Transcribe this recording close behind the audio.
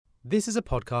This is a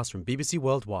podcast from BBC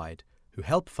Worldwide, who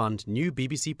help fund new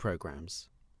BBC programmes.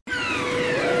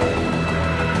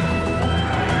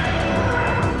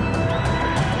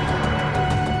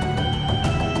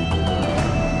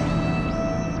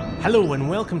 Hello and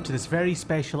welcome to this very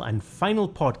special and final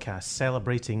podcast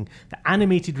celebrating the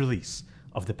animated release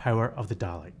of The Power of the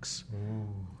Daleks. Ooh.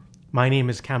 My name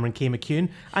is Cameron K. McEwen.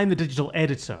 I'm the digital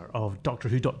editor of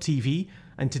DoctorWho.tv,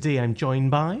 and today I'm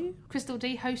joined by... Crystal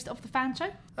D, host of The Fan Show.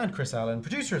 And Chris Allen,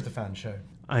 producer of The Fan Show.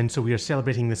 And so we are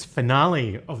celebrating this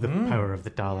finale of The Power of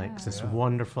the Daleks, this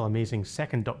wonderful, amazing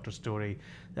second Doctor story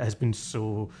that has been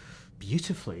so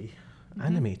beautifully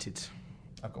animated.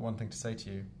 I've got one thing to say to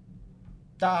you.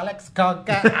 Daleks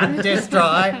conquer and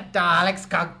destroy. Daleks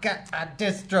conquer and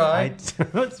destroy.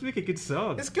 Let's make a good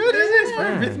song. It's good, isn't it? It's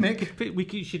very rhythmic.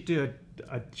 We should do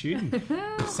a tune.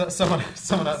 Someone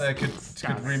out there could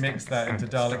remix that into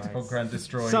Daleks conquer and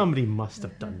destroy. Somebody must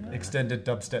have done that. Extended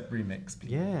dubstep remix, please.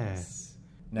 Yeah.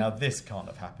 Now this can't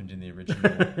have happened in the original.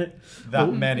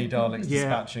 Many Daleks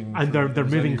dispatching, and they're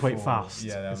moving quite fast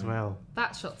as well.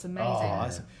 That shot's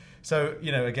amazing. So,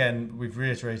 again, we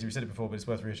said it before, but it's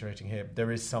worth reiterating here.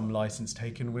 There is some license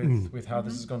taken with how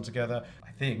this has gone together. I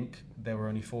think there were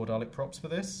only 4 Dalek props for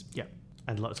this. Yeah,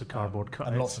 and lots of cardboard cutouts.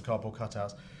 And lots of cardboard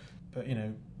cutouts. But,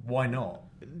 why not?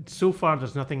 So far,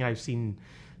 there's nothing I've seen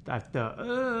that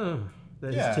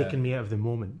has taken me out of the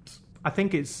moment. I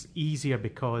think it's easier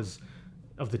because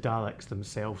of the Daleks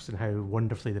themselves and how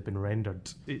wonderfully they've been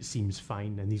rendered. It seems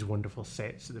fine, and these wonderful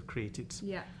sets that they've created.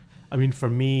 Yeah. I mean, for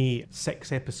me,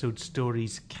 6-episode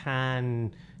stories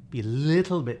can be a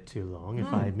little bit too long, if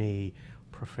I may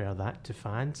prefer that to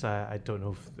fans. I don't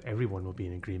know if everyone will be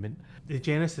in agreement. The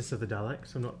Genesis of the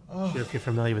Daleks, I'm not sure if you're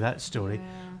familiar with that story.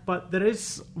 Yeah. But there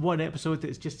is one episode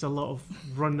that's just a lot of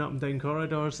running up and down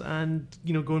corridors and,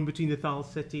 going between the Thal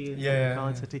City and the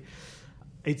Callan City.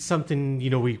 It's something,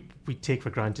 we take for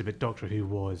granted, but Doctor Who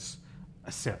was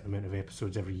a certain amount of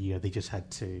episodes every year. They just had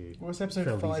to... Well, it's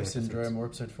episode 5 syndrome or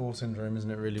episode 4 syndrome,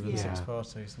 isn't it, really, with the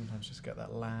 6-parter? Sometimes just get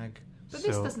that lag. But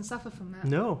this doesn't suffer from that.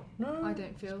 No, I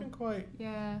don't feel. It's been quite...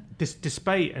 Yeah.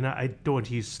 Despite, and I don't want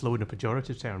to use slow in a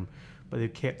pejorative term, but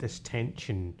they've kept this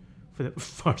tension for the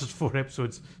first 4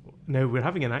 episodes. Now, we're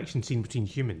having an action scene between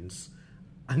humans,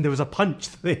 and there was a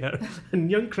punch there,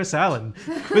 and young Chris Allen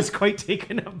was quite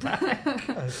taken aback.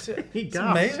 It's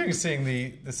amazing seeing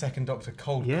the second Doctor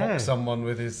cock someone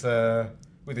with his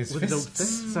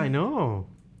fists. I know.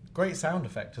 Great sound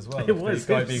effect as well. It was.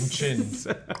 This guy being chinned.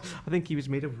 I think he was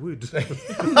made of wood. There's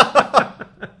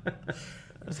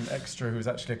an extra who was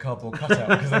actually a cardboard cutout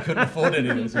because they couldn't afford any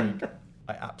this week.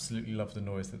 I absolutely love the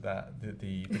noise that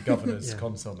the governor's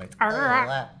console makes.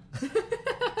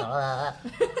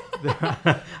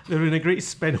 They're in a great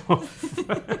spin-off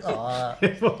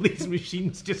of all these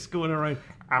machines just going around.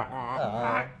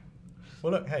 Well,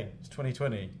 look, hey, it's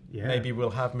 2020. Yeah. Maybe we'll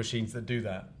have machines that do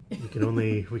that. We can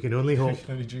only hope.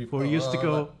 4 years to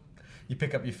go. You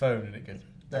pick up your phone and it goes.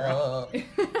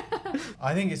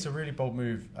 I think it's a really bold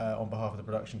move on behalf of the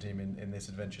production team in this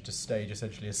adventure to stage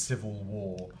essentially a civil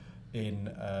war in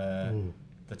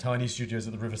the tiny studios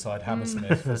at the Riverside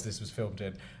Hammersmith, as this was filmed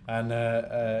in, and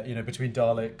between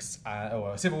Daleks,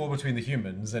 a civil war between the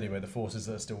humans. Anyway, the forces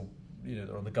that are still,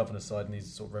 are on the governor's side, and these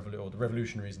sort of the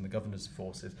revolutionaries and the governor's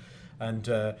forces, and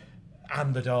the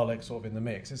Daleks sort of in the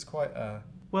mix. It's quite.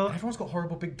 Well, everyone's got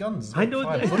horrible big guns. I know.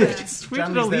 Where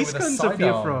did all these guns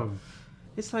appear from?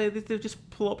 It's like they've just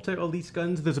plopped out all these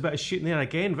guns. There's a bit of shooting there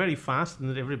again, very fast, and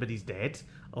then everybody's dead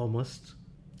almost.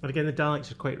 And again, the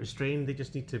Daleks are quite restrained. They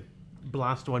just need to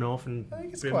blast one off and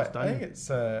it's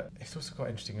also quite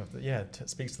interesting. It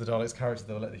speaks to the Daleks' character.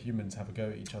 They'll let the humans have a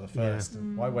go at each other first.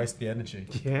 And why waste the energy?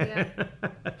 Yeah.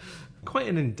 Quite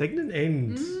an indignant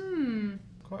end.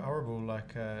 Quite horrible.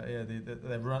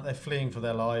 They're fleeing for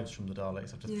their lives from the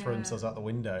Daleks. Have to throw themselves out the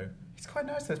window. It's quite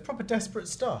nice though. It's proper desperate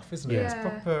stuff, isn't it? Yeah. It's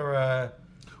proper.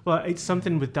 Well, it's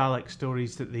something with Dalek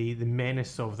stories that the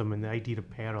menace of them and the idea of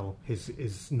peril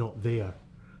is not there.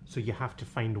 So you have to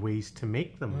find ways to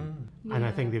make them. And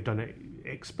I think they've done it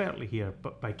expertly here,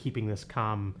 but by keeping this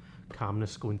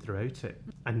calmness going throughout it.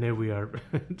 And now we are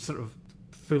sort of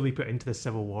fully put into the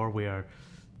Civil War where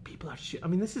people are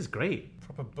this is great.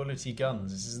 Proper bullety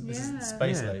guns. This isn't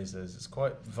space lasers. It's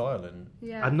quite violent.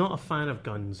 Yeah. I'm not a fan of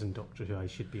guns in Doctor Who, I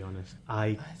should be honest.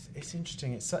 It's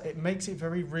interesting. It makes it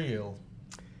very real.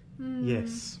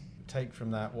 Yes. Take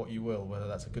from that what you will, whether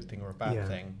that's a good thing or a bad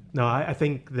thing. No, I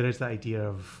think there is that idea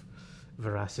of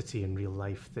veracity in real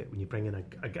life that when you bring in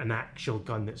an actual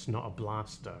gun that's not a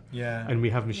blaster, Yeah. and we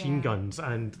have machine guns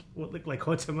and what look like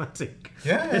automatic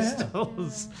Yeah,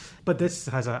 pistols. But this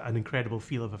has an incredible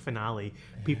feel of a finale.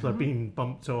 People are being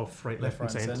bumped off right, left,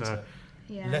 and centre.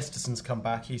 Yeah. Lesterson's come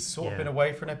back. He's sort of Yeah. been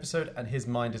away for an episode, and his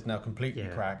mind is now completely Yeah.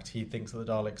 cracked. He thinks that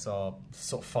the Daleks are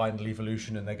sort of final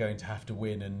evolution, and they're going to have to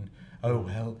win. And oh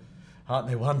well, aren't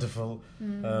they wonderful?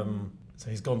 So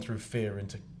he's gone through fear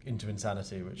into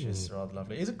insanity, which is rather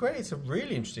lovely. It's a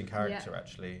really interesting character,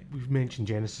 actually. We've mentioned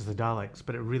Genesis of the Daleks,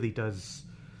 but it really does,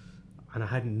 and I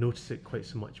hadn't noticed it quite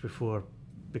so much before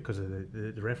because of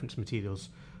the reference materials,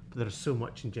 but there's so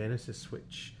much in Genesis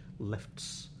which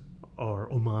lifts or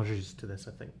homages to this,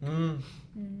 I think,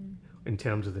 in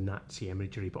terms of the Nazi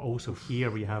imagery. But also here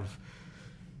we have,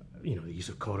 the use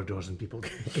of corridors and people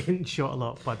getting shot a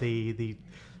lot, but the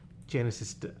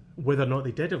Genesis, whether or not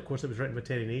they did, of course, it was written by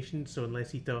Terry Nation, so unless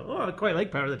he thought, I quite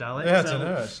like Power of the Daleks. Yeah, I don't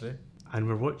know, actually. And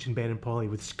we're watching Ben and Polly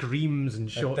with screams and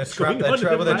shots. They're trapped in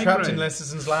background.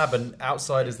 Lesterson's lab, and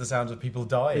outside is the sound of people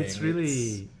dying. It's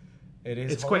really...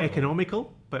 It's quite horrible.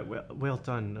 economical, but well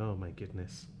done. Oh, my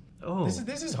goodness. Oh,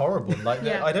 This is horrible. Like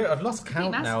I've lost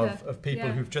count now massacre. of people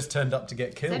who've just turned up to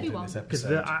get killed in everyone. this because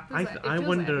episode. I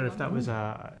wonder if that was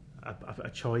a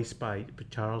choice by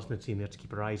Charles and the team there to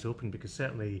keep our eyes open, because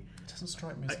certainly It doesn't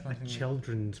strike me as a anything.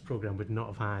 children's program would not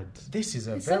have had. This is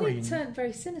a It's very. suddenly turned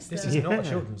very sinister. This is not a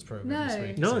children's program. No. This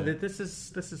week, No, is it?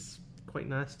 this is quite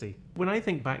nasty. When I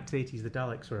think back to the 80s, the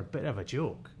Daleks were a bit of a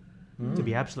joke, to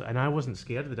be absolute. And I wasn't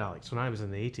scared of the Daleks when I was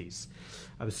in the 80s.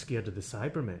 I was scared of the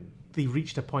Cybermen. They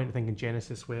reached a point, I think, in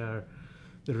Genesis where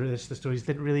the rest of the stories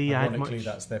didn't really add Ironically, much.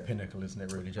 that's their pinnacle, isn't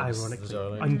it? Really, Genesis of the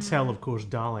Ironically, Daleks. until of course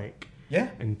Dalek Yeah,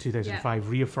 in 2005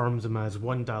 reaffirms them as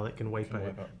one Dalek can wipe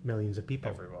out millions of people.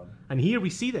 everyone. And here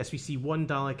we see this. We see one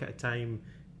Dalek at a time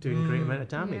doing a great amount of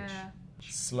damage. Yeah.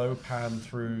 Slow pan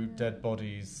through dead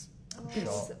bodies.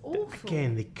 It's awful.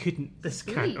 Again, they couldn't. This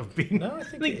can't bleak. have been. No, I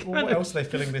think. They What can't else are they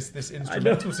filling this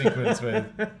instrumental sequence with?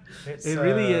 It's, It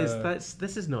really is.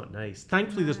 This is not nice.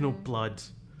 Thankfully, there's no blood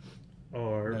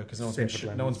or no, because no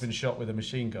separate one's been limbs. shot with a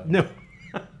machine gun. No.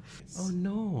 Oh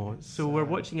no! So we're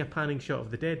watching a panning shot of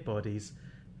the dead bodies.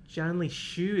 Janley's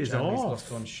shoe is Janley's off.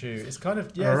 lost one shoe. It's kind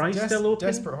of Her eyes still open?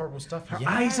 desperate, horrible stuff. Her Yes.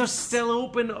 eyes are still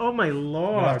open. Oh my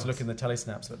lord! We'll have to look in the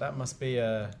telesnaps, but that must be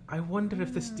a. I wonder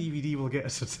if this DVD will get a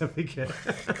certificate.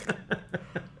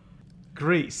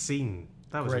 Great scene.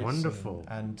 That was great wonderful.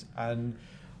 scene. And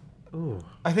Oh,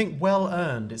 I think well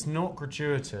earned. It's not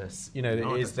gratuitous. You know,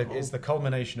 Not it's at all. the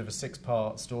culmination of a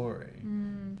 6-part story,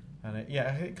 and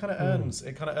it kind of earns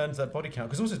that body count,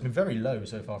 because also it's been very low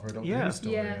so far for a Doctor Yeah. Who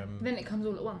story. Yeah. Then it comes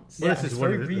all at once. Well, yeah, this it's is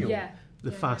one very of the- real. Yeah.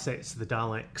 the Yeah. facets of the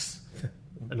Daleks.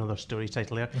 Another story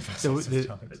title there. facets of the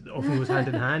Daleks. often goes hand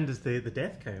in hand is the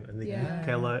death count, and they Yeah.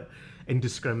 kill out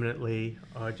indiscriminately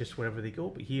or just wherever they go.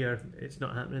 But here, it's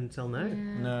not happening until now.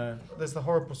 No, there's the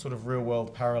horrible sort of real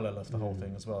world parallel of the whole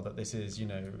thing as well. That this is,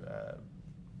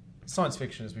 science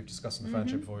fiction, as we've discussed in the fan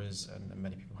show before, is, and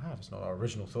many people have. It's not our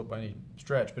original thought by any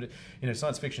stretch, but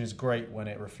science fiction is great when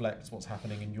it reflects what's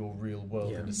happening in your real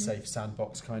world in a safe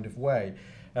sandbox kind of way.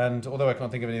 And although I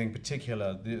can't think of anything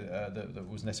particular that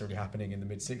was necessarily happening in the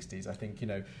mid-60s, I think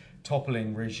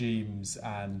toppling regimes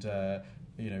and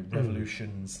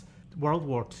revolutions. World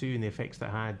War II and the effects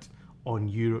that had on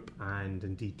Europe and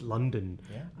indeed London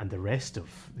and the rest of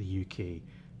the UK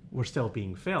were still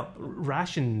being felt.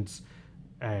 Rations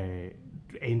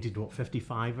ended,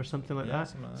 55 or something like that?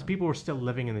 Something like So that. people were still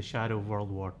living in the shadow of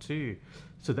World War II.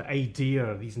 So the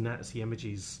idea, these Nazi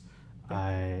images,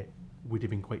 would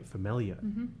have been quite familiar.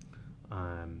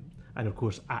 And of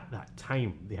course, at that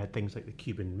time, they had things like the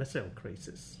Cuban Missile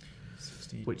Crisis,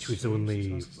 which was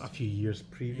only a few years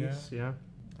previous,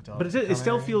 But it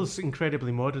still feels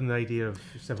incredibly modern, the idea of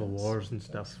civil wars and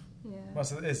stuff. Yeah. Well,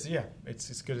 so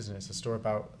it's good, isn't it? It's a story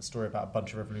about a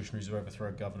bunch of revolutionaries who overthrow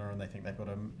a governor, and they think they've got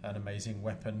an amazing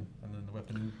weapon, and then the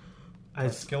weapon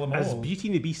As kill them as all. Beauty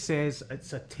and the Beast says,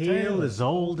 it's a tale as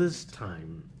old as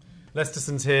time.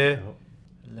 Lesterson's here. Oh.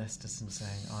 Lesterson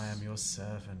saying, "I am your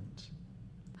servant."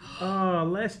 Oh,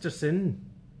 Lesterson.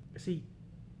 Is he?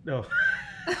 No.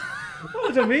 Oh,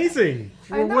 it's amazing.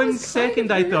 For I know, one it's kind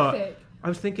second, of I thought, horrific. I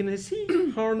was thinking, is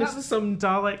he harnessed some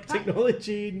Dalek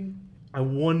technology? I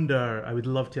wonder, I would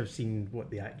love to have seen what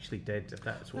they actually did, if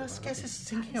that's what I guess happened.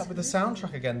 it's syncing up with the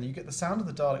soundtrack again. You get the sound of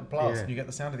the Dalek blast, Yeah. and you get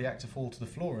the sound of the actor fall to the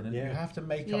floor, and then Yeah. you have to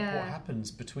make up Yeah. what happens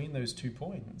between those 2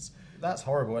 points. That's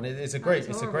horrible, and it's a great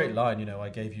horrible. line. I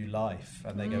gave you life,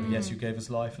 and they go, "Yes, you gave us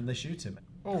life," and they shoot him.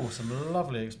 Oh, some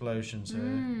lovely explosions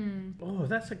here. Oh,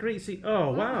 that's a great scene.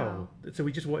 Oh, wow. So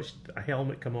we just watched a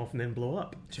helmet come off and then blow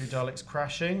up. 2 Daleks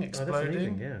crashing, Oh, that's exploding.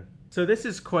 amazing, yeah. So this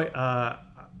is quite a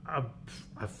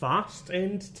fast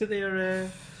end to their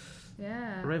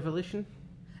Yeah. revolution.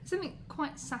 Something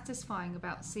quite satisfying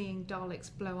about seeing Daleks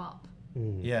blow up.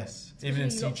 Yes, even in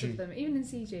Really lots of CG. them, even in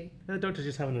CG. The Doctor's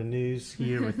just having a news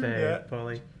here with Yeah.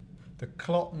 Polly. The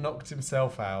clock knocked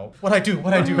himself out. What I do?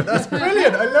 That's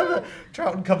brilliant. I love it.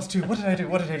 Troughton comes to. What did I do?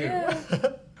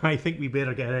 Yeah. I think we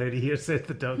better get out of here, said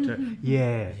the Doctor.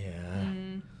 Yeah. Yeah.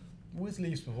 Always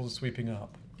leaves before the sweeping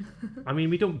up. I mean,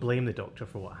 we don't blame the Doctor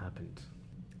for what happened.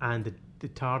 And the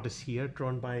TARDIS here,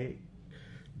 drawn by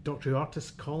Doctor Who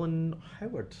artist Colin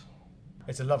Howard.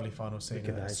 It's a lovely final scene. Look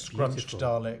at A that, it's scrunched beautiful.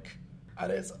 Dalek.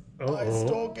 And its Uh-oh. eye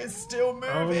stalk is still moving.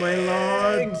 Oh my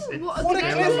lord! What a good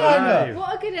cliffhanger. ending!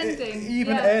 What a good ending! It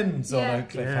even Yeah. ends on Yeah. a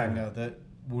cliffhanger that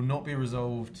will not be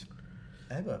resolved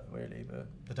ever, really. But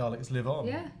the Daleks live on.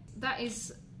 Yeah, that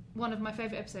is one of my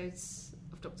favourite episodes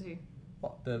of Doctor Who.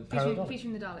 What, the Power of the Daleks?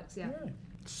 Featuring the Daleks, yeah. Right.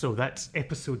 So that's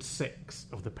episode 6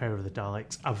 of The Power of the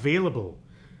Daleks, available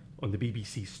on the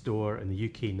BBC Store in the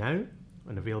UK now,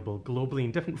 and available globally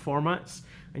in different formats,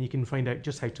 and you can find out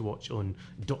just how to watch on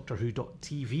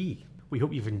DoctorWho.tv. We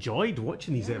hope you've enjoyed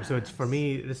watching these episodes. For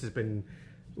me, this has been...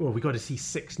 Well, we got to see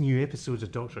 6 new episodes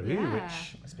of Doctor Who, Yeah.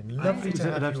 which... It's been lovely It's to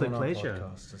an have you absolute on our pleasure.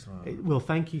 podcast as well. Well,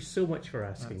 thank you so much for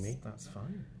asking me. That's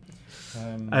fine.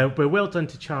 But well done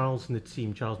to Charles and the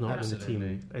team, Charles Norton and the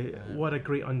Absolutely. team. What a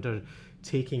great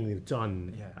undertaking they've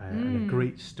done, Yeah. and a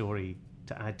great story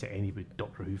to add to any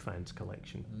Doctor Who fans'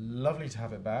 collection. Lovely to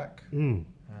have it back. And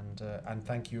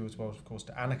thank you as well, of course,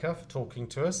 to Annika for talking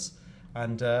to us.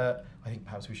 And I think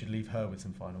perhaps we should leave her with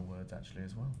some final words, actually,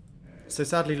 as well. So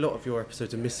sadly, a lot of your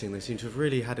episodes are missing. They seem to have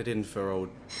really had it in for old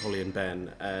Holly and Ben,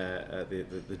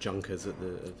 the junkers at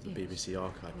the BBC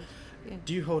archive. Yeah.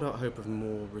 Do you hold out hope of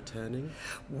more returning?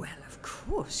 Well, of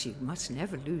course, you must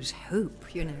never lose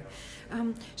hope, you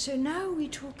know. So now we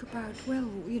talk about, well,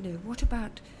 you know, what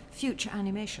about future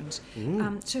animations?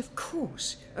 So of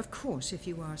course, if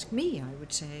you ask me, I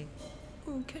would say,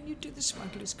 oh, can you do The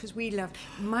Smugglers? Because we loved,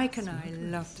 Mike and I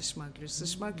loved The Smugglers. The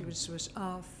Smugglers was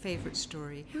our favourite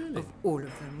story of all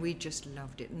of them. We just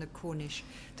loved it. And the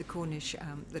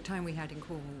time we had in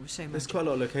Cornwall was so much. There's quite a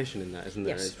lot of location in that, isn't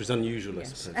there? Yes. It was unusual, I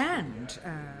Yes, suppose. and,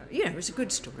 you know, it was a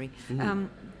good story.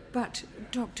 But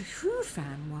Doctor Who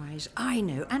fan-wise, I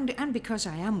know, and because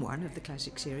I am one of the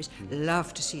classic series,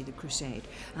 love to see The Crusade.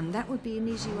 And that would be an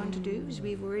easy one to do, because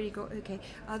we've already got, okay,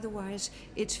 otherwise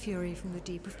it's Fury from the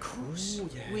Deep, of course.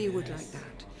 We would like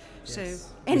that. So,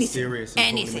 anything, Mysterious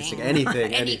and anything,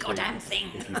 anything, any goddamn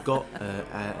thing. If you've got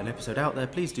an episode out there,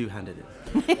 please do hand it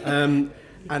in.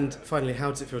 And finally, how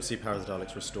does it feel to see Power of the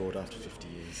Daleks restored after 50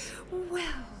 years?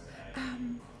 Well,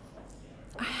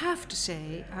 I have to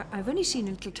say, I've only seen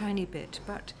a little tiny bit,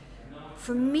 but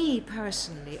for me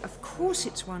personally, of course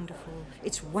it's wonderful.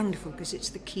 It's wonderful because it's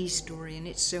the key story and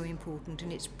it's so important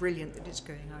and it's brilliant that it's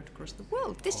going out across the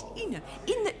world. This, you know,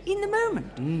 in the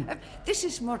moment. This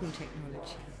is modern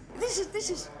technology. This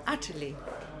is utterly,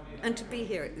 and to be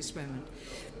here at this moment.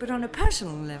 But on a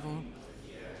personal level,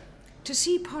 to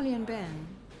see Polly and Ben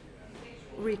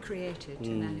recreated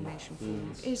in animation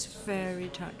form is very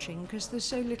touching because there's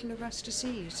so little of us to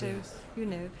see. So, you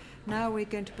know, now we're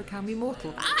going to become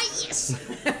immortal. Ah, yes!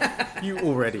 You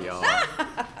already are.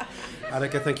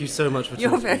 Annika, thank you so much for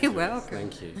You're talking very to us. welcome.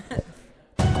 Thank you.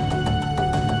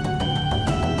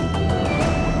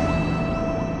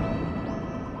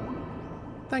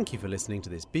 Thank you for listening to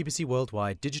this BBC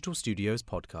Worldwide Digital Studios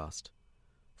podcast.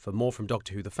 For more from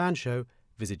Doctor Who The Fan Show,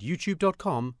 visit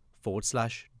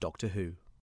youtube.com/Doctor Who.